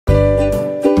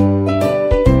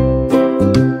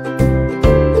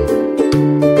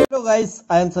Guys,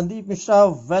 I am Sandeep Mishra.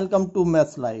 Welcome to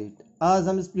maths light. आज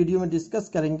हम इस वीडियो में डिस्कस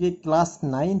करेंगे class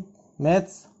 9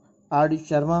 maths R.D.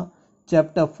 Sharma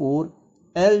chapter 4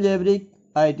 algebraic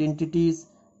identities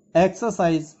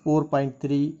exercise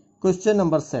 4.3 question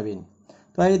number 7।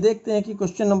 तो आइए देखते हैं कि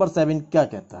क्वेश्चन नंबर 7 क्या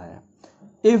कहता है।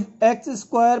 If x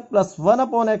square plus 1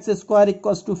 upon x square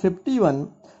equals to 51,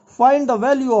 find the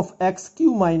value of x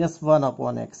Q minus 1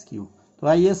 upon x Q. तो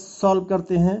आइए सॉल्व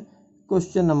करते हैं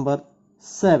question number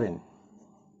 7.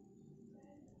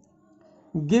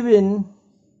 Given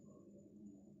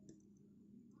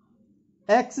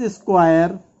x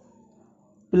square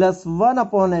plus 1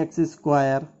 upon x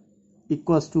square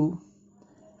equals to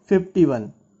 51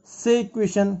 से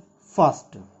equation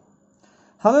first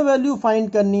हमें value find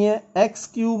करनी है x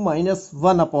Q minus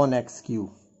 1 upon x Q.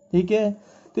 ठीक है,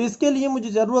 तो इसके लिए मुझे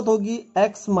जरूरत होगी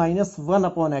x माइनस 1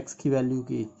 अपॉन एक्स की वैल्यू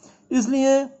की।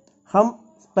 इसलिए हम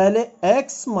पहले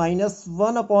x माइनस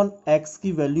 1 अपॉन एक्स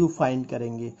की वैल्यू फाइंड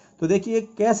करेंगे। तो देखिए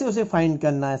कैसे उसे फाइंड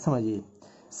करना है, समझिए।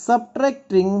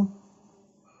 Subtracting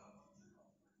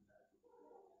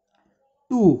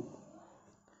 2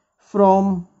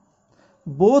 from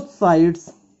both sides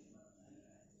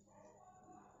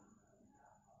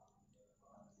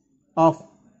of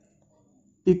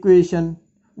equation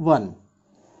 1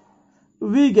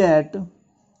 we get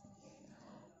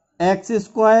x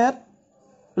square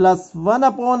plus 1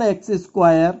 upon x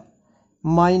square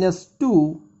minus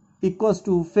 2 equals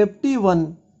to 51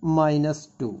 minus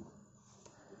 2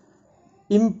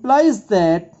 implies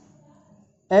that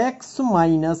x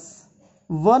minus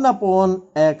 1 upon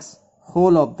x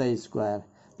whole of the square.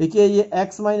 देखिए ये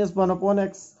x minus 1 upon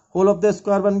x whole of the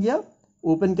square बन गया।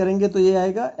 Open करेंगे तो ये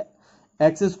आएगा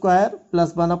x square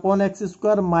plus 1 upon x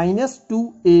square minus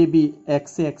 2ab।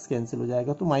 X से x cancel हो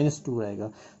जाएगा तो माइनस 2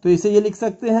 रहेगा। तो इसे ये लिख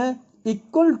सकते हैं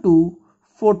equal to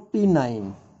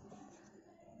 49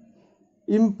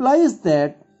 implies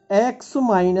that x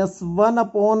minus 1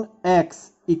 upon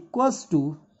x equals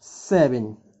to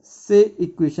 7 से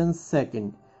equation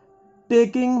second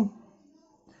taking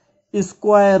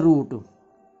square root.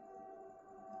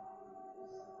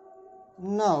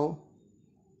 Now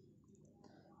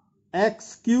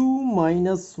x Q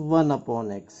minus 1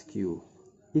 upon x Q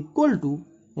equal to,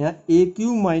 यहाँ ए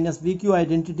Q minus B Q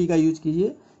identity का यूज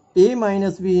कीजिए। a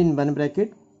minus b in one bracket,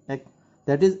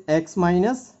 that is x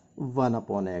minus 1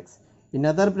 upon x. In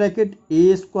other bracket,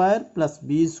 a square plus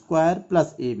b square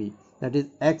plus ab, that is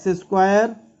x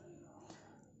square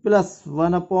plus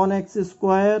 1 upon x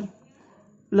square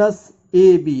plus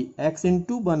ab, x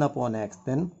into 1 upon x,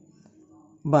 then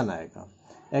 1 आएगा।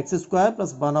 x square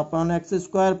plus 1 upon x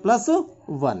square plus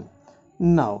 1.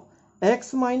 Now x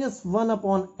minus 1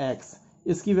 upon x,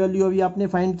 इसकी value अभी आपने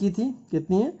find की थी,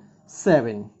 कितनी है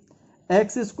 7।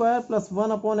 X square plus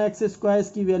 1 upon x square,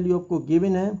 इसकी value आपको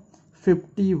गिवन है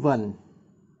 51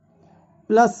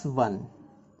 plus 1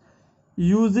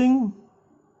 using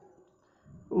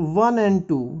 1 and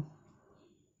 2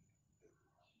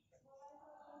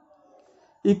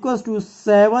 equals to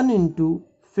 7 into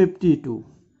 52।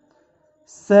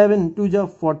 7 2 जा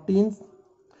 14,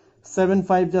 7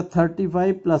 5 जा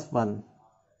 35 प्लस 1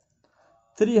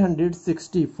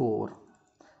 364,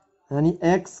 यानी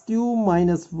x Q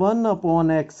minus 1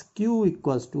 upon x Q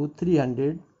equals to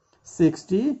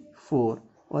 364,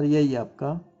 और यही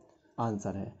आपका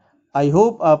आंसर है। आई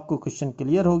होप आपको क्वेश्चन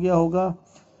क्लियर हो गया होगा।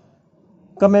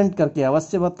 कमेंट करके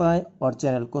अवश्य बताएं और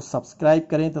चैनल को सब्सक्राइब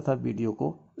करें तथा वीडियो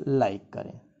को लाइक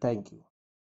करें। Thank you.